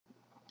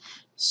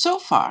So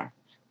far,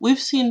 we've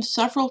seen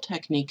several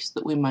techniques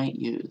that we might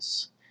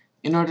use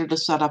in order to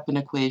set up an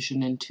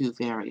equation in two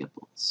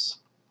variables.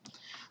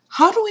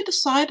 How do we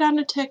decide on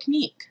a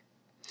technique?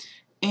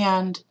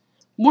 And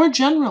more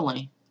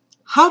generally,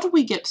 how do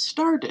we get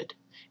started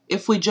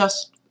if we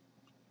just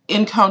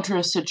encounter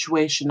a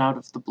situation out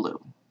of the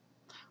blue?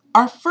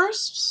 Our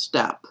first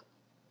step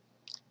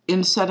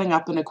in setting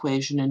up an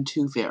equation in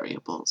two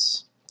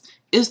variables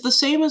is the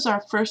same as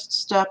our first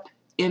step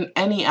in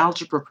any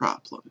algebra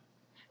problem,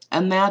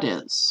 and that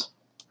is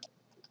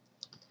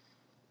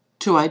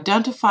to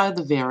identify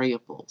the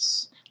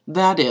variables.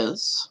 That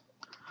is,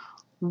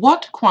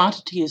 what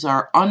quantities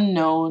are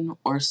unknown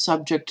or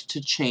subject to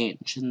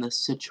change in this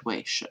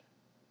situation?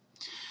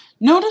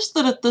 Notice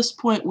that at this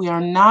point we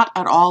are not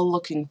at all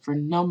looking for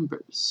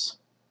numbers.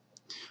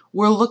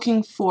 We're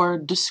looking for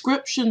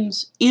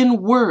descriptions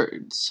in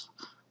words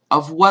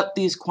of what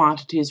these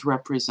quantities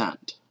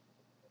represent.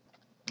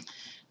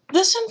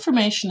 This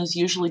information is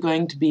usually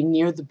going to be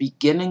near the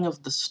beginning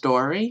of the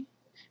story,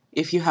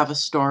 if you have a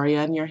story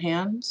on your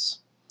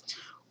hands.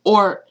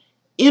 Or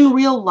in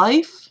real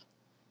life,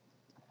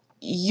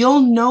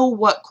 you'll know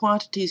what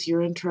quantities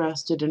you're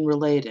interested in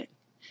relating.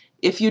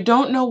 If you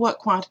don't know what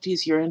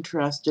quantities you're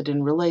interested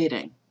in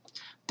relating,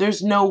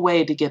 there's no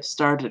way to get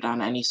started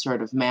on any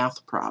sort of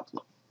math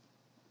problem.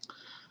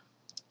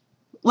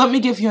 Let me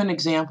give you an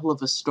example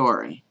of a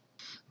story.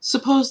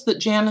 Suppose that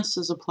Janice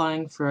is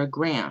applying for a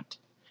grant,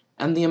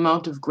 and the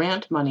amount of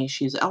grant money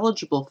she's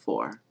eligible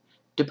for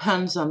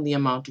depends on the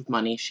amount of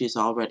money she's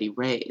already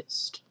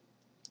raised.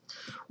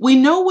 We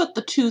know what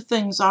the two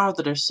things are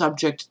that are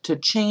subject to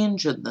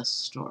change in this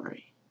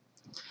story.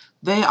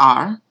 They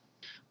are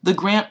the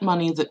grant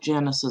money that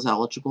Janice is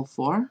eligible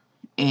for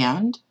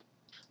and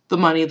the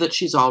money that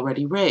she's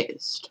already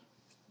raised.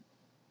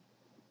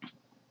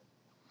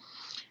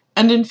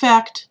 And in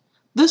fact,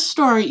 this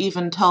story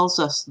even tells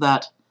us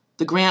that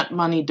the grant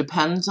money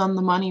depends on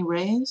the money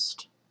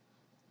raised.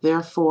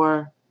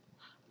 Therefore,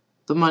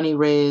 the money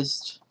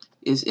raised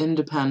is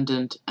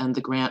independent and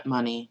the grant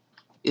money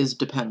is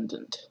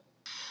dependent.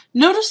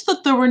 Notice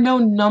that there were no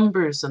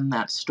numbers in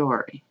that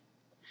story.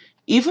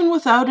 Even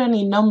without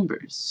any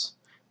numbers,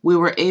 we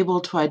were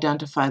able to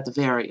identify the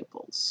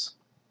variables.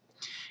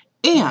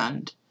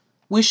 And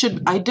we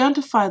should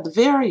identify the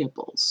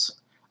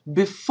variables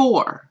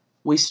before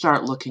we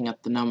start looking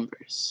at the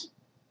numbers.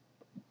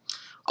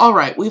 All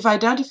right, we've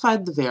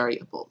identified the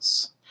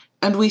variables,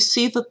 and we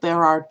see that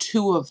there are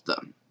two of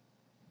them.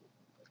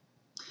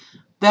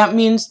 That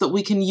means that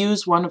we can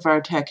use one of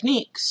our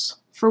techniques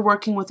for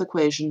working with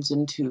equations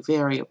in two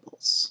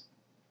variables.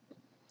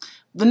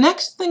 The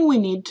next thing we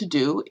need to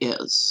do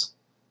is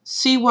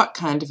see what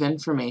kind of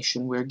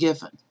information we're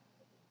given.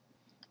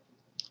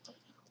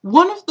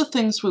 One of the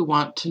things we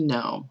want to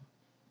know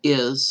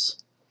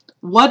is,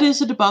 what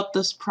is it about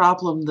this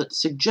problem that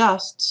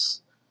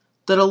suggests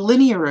that a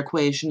linear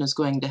equation is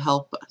going to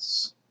help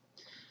us?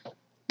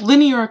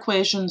 Linear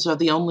equations are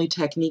the only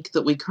technique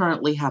that we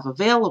currently have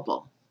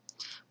available,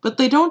 but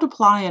they don't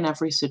apply in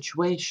every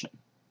situation.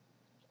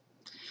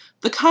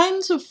 The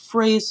kinds of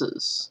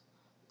phrases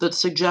that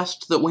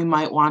suggest that we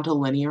might want a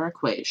linear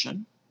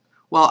equation,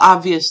 well,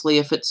 obviously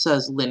if it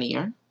says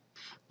linear,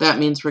 that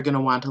means we're going to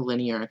want a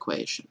linear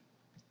equation.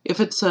 If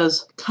it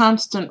says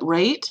constant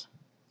rate,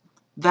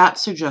 that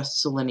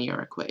suggests a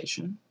linear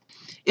equation.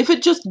 If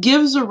it just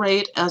gives a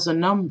rate as a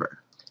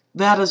number,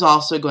 that is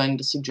also going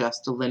to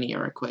suggest a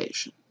linear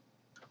equation.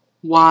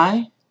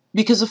 Why?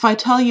 Because if I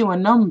tell you a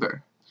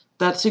number,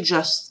 that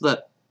suggests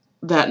that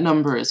that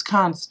number is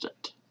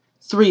constant.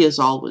 3 is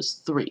always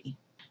 3.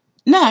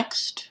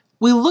 Next,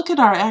 we look at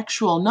our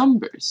actual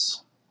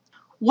numbers.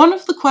 One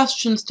of the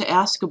questions to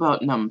ask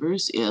about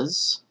numbers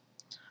is,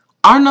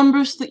 are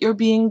numbers that you're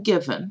being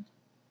given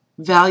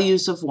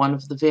values of one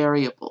of the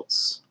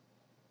variables?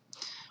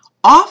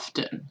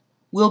 Often,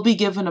 we'll be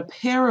given a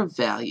pair of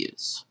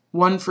values,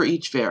 one for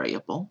each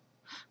variable,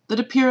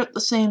 that appear at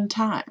the same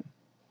time.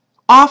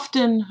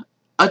 Often,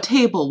 a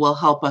table will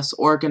help us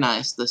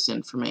organize this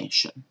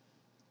information.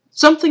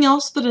 Something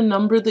else that a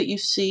number that you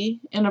see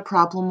in a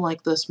problem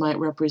like this might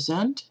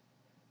represent?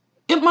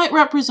 It might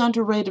represent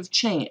a rate of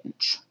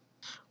change.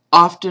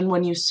 Often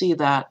when you see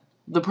that,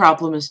 the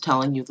problem is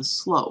telling you the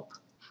slope.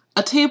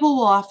 A table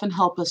will often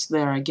help us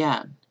there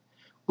again.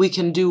 We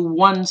can do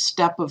one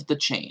step of the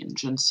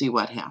change and see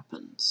what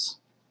happens.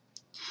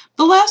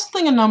 The last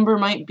thing a number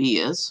might be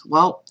is,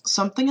 well,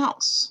 something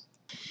else.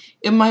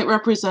 It might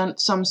represent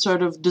some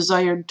sort of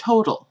desired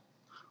total,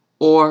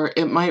 or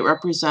it might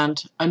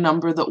represent a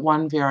number that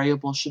one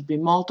variable should be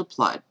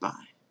multiplied by.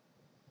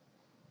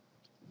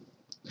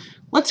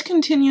 Let's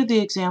continue the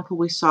example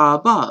we saw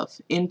above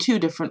in two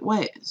different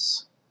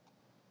ways.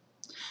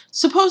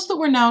 Suppose that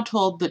we're now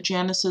told that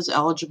Janice is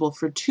eligible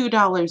for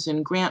 $2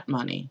 in grant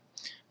money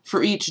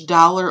for each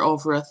dollar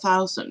over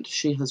 1,000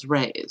 she has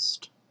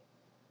raised.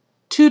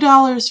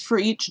 $2 for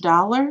each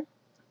dollar,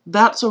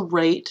 that's a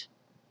rate,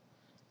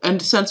 and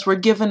since we're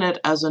given it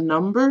as a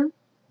number,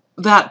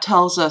 that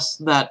tells us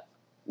that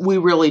we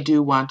really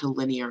do want a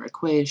linear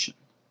equation.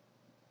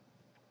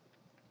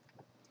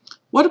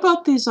 What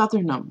about these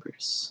other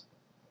numbers?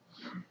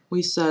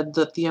 We said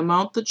that the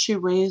amount that she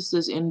raised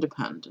is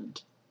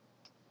independent.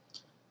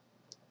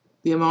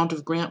 The amount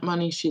of grant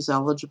money she's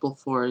eligible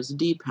for is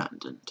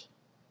dependent.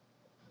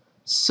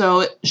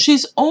 So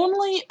she's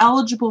only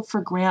eligible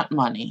for grant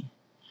money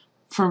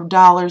for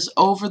dollars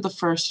over the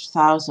first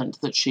 1,000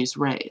 that she's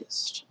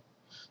raised.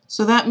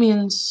 So that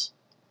means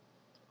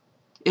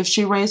if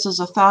she raises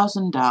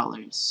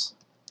 $1,000,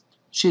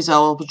 she's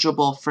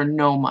eligible for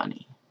no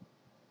money.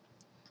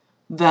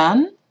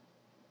 Then,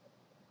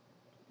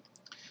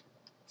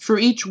 for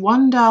each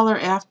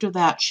 $1 after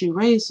that she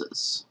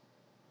raises,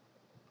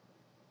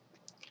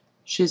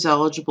 she's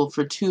eligible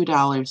for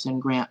 $2 in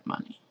grant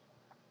money.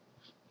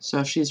 So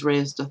if she's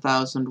raised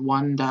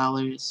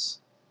 $1,001,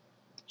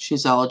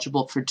 she's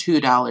eligible for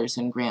 $2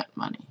 in grant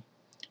money,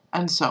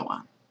 and so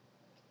on.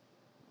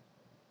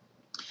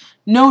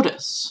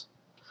 Notice,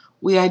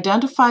 we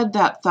identified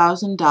that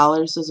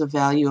 $1,000 as a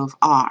value of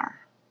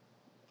R.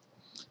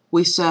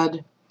 We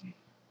said,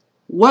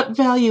 what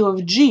value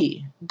of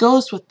G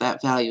goes with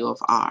that value of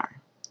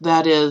R?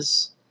 That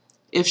is,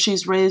 if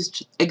she's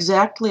raised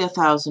exactly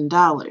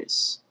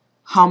 $1,000,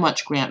 how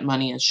much grant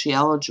money is she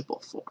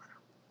eligible for?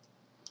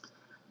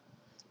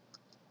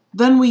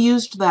 Then we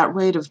used that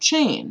rate of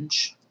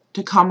change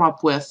to come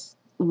up with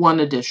one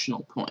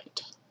additional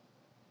point.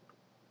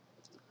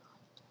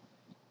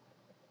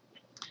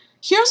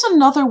 Here's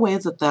another way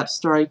that that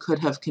story could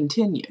have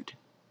continued.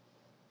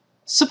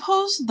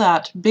 Suppose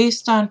that,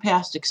 based on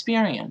past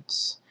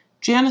experience,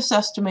 Janice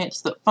estimates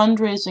that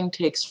fundraising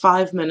takes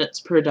 5 minutes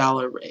per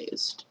dollar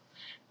raised,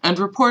 and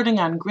reporting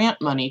on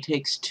grant money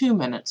takes 2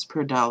 minutes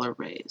per dollar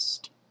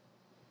raised.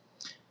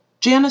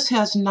 Janice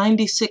has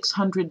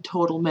 9,600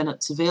 total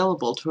minutes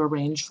available to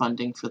arrange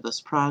funding for this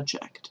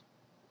project.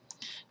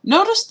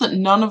 Notice that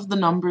none of the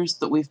numbers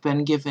that we've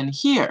been given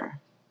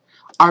here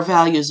are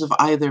values of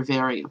either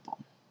variable.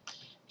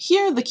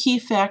 Here, the key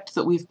fact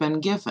that we've been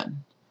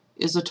given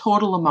is a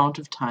total amount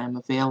of time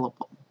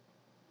available.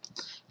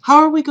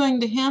 How are we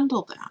going to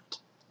handle that?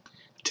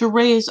 To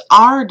raise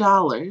R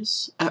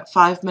dollars at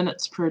 5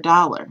 minutes per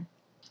dollar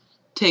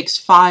takes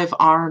 5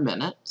 R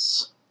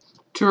minutes.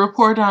 To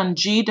report on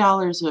G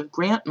dollars of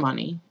grant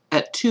money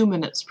at 2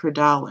 minutes per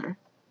dollar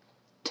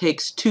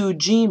takes 2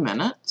 G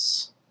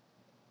minutes.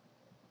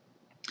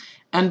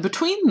 And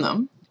between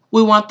them,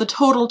 we want the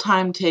total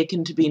time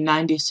taken to be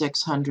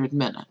 9,600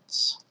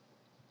 minutes.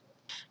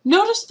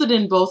 Notice that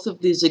in both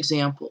of these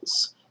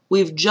examples,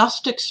 we've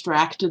just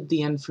extracted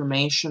the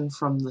information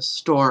from the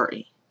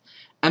story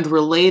and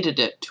related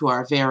it to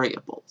our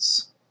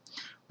variables.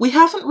 We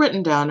haven't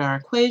written down our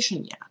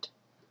equation yet.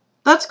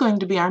 That's going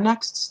to be our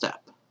next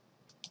step.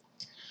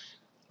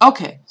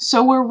 Okay,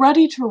 so we're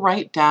ready to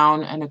write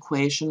down an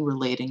equation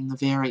relating the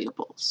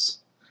variables.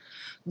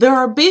 There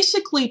are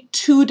basically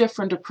 2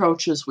 different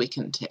approaches we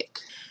can take.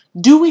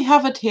 Do we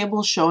have a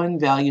table showing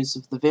values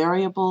of the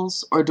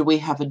variables, or do we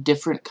have a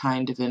different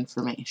kind of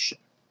information?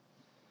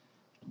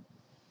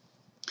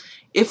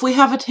 If we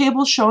have a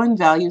table showing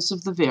values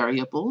of the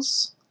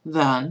variables,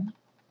 then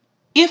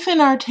if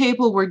in our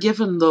table we're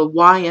given the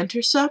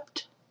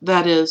y-intercept,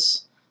 that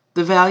is,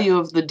 the value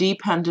of the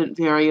dependent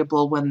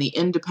variable when the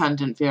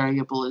independent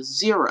variable is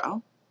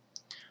 0,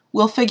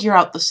 we'll figure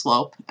out the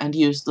slope and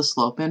use the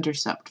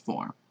slope-intercept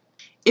form.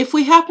 If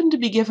we happen to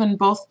be given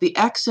both the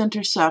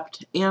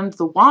x-intercept and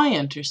the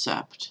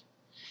y-intercept,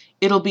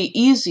 it'll be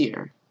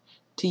easier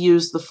to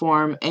use the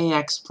form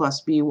ax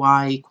plus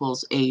by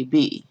equals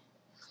ab,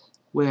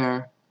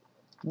 where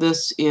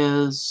this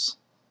is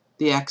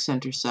the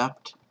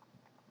x-intercept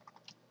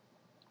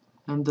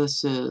and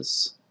this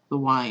is the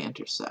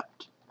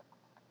y-intercept.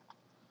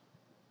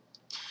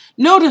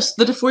 Notice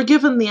that if we're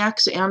given the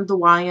x and the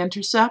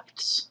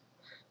y-intercepts,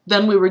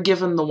 then we were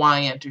given the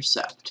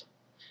y-intercept.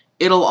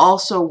 It'll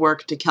also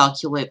work to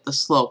calculate the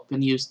slope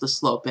and use the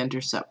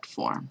slope-intercept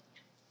form.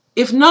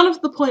 If none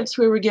of the points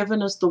we were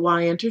given is the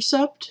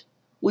y-intercept,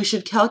 we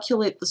should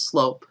calculate the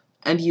slope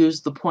and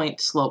use the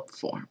point-slope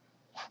form.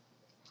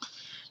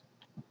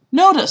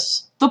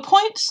 Notice, the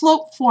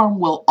point-slope form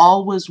will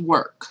always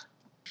work.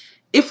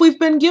 If we've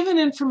been given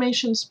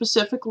information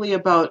specifically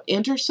about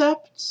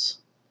intercepts,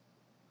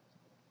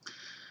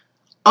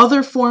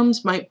 other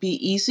forms might be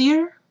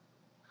easier,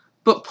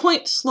 but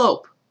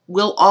point-slope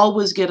will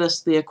always get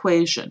us the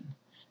equation,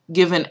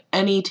 given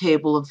any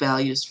table of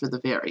values for the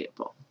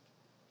variable.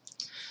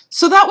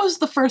 So that was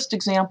the first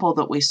example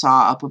that we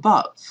saw up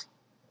above.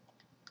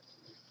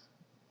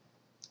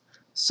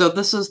 So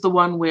this is the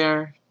one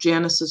where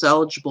Janice is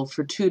eligible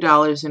for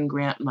 $2 in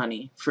grant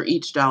money for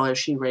each dollar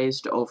she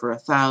raised over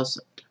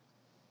 1,000.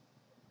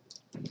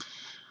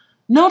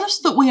 Notice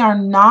that we are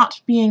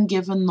not being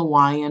given the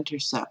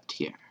y-intercept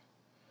here.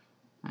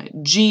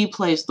 Right? G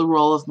plays the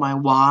role of my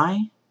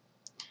y.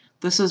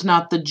 This is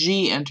not the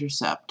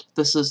g-intercept.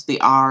 This is the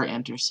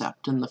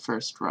r-intercept in the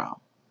first row.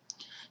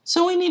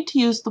 So we need to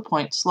use the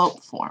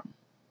point-slope form.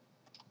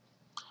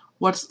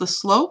 What's the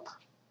slope?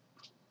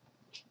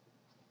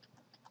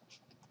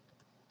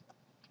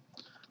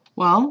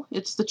 Well,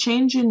 it's the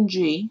change in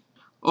g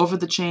over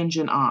the change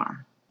in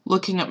r.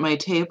 Looking at my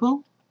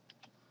table,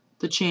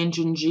 the change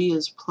in G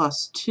is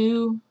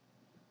 +2,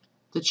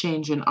 the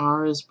change in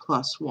R is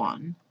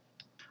 +1.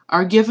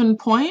 Our given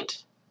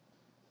point,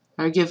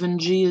 our given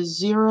G is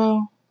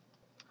 0,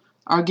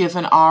 our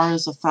given R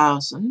is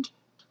 1,000,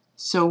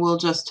 so we'll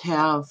just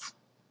have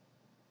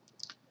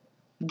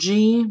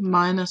G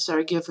minus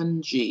our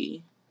given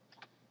G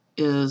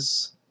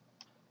is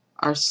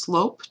our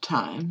slope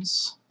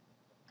times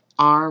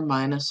R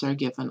minus our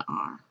given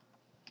R.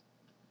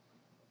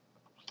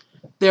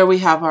 There we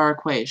have our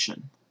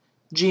equation.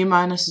 G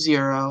minus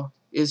 0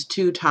 is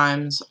 2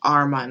 times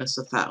R minus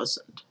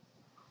 1,000.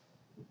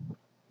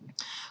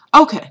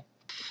 Okay,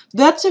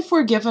 that's if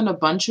we're given a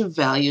bunch of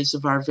values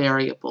of our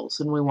variables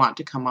and we want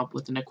to come up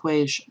with an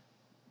equation.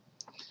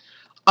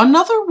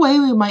 Another way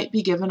we might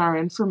be given our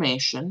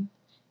information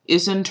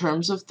is in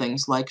terms of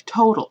things like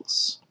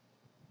totals.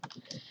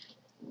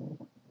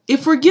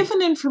 If we're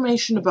given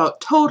information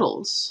about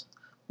totals,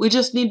 we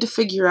just need to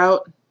figure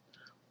out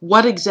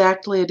what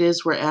exactly it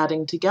is we're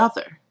adding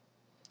together,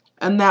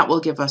 and that will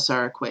give us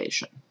our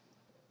equation.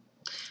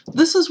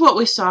 This is what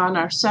we saw in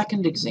our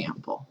second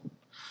example,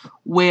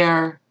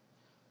 where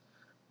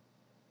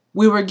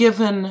we were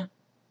given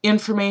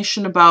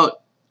information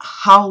about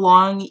how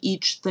long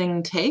each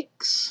thing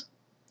takes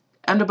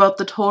and about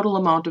the total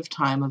amount of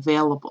time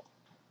available.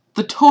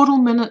 The total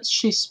minutes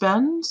she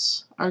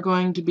spends are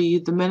going to be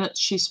the minutes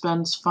she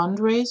spends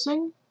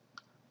fundraising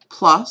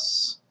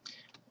plus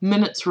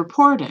minutes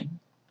reporting,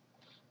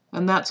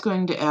 and that's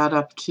going to add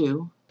up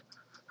to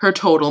her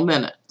total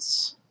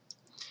minutes.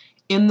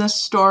 In this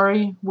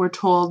story, we're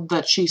told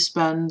that she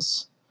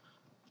spends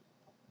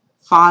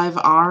 5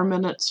 R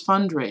minutes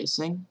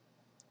fundraising,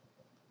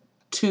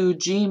 2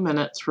 G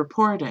minutes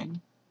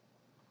reporting,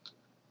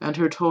 and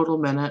her total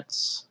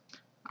minutes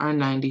are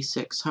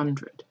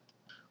 9,600.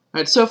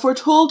 Right, so if we're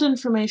told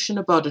information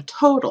about a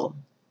total,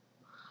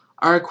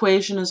 our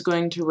equation is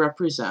going to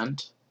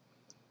represent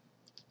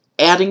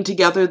adding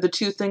together the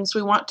two things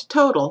we want to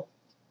total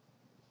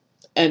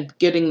and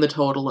getting the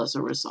total as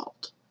a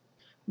result.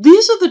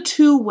 These are the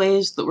two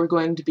ways that we're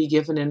going to be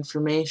given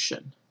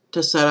information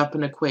to set up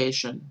an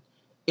equation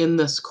in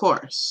this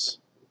course.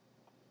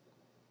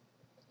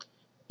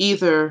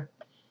 Either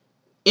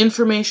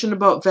information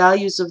about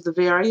values of the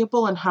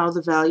variable and how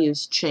the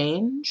values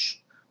change,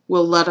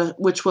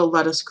 which will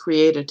let us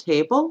create a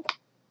table,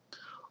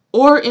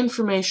 or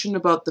information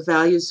about the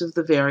values of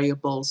the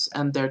variables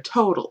and their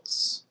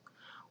totals,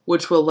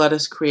 which will let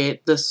us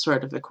create this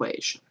sort of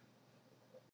equation.